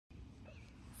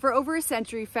For over a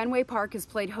century, Fenway Park has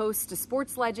played host to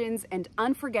sports legends and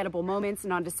unforgettable moments,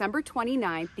 and on December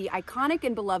 29th, the iconic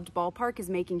and beloved ballpark is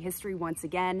making history once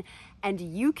again, and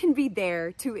you can be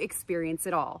there to experience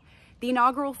it all. The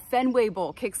inaugural Fenway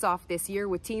Bowl kicks off this year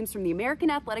with teams from the American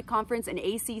Athletic Conference and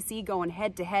ACC going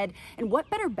head-to-head, and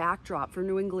what better backdrop for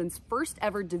New England's first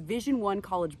ever Division I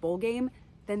college bowl game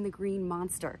than the Green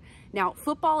Monster. Now,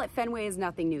 football at Fenway is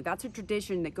nothing new. That's a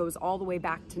tradition that goes all the way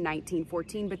back to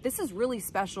 1914, but this is really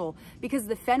special because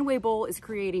the Fenway Bowl is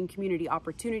creating community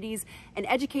opportunities and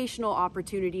educational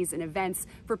opportunities and events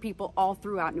for people all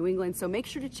throughout New England. So make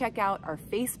sure to check out our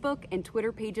Facebook and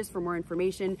Twitter pages for more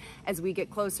information as we get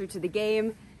closer to the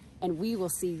game, and we will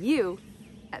see you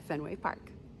at Fenway Park.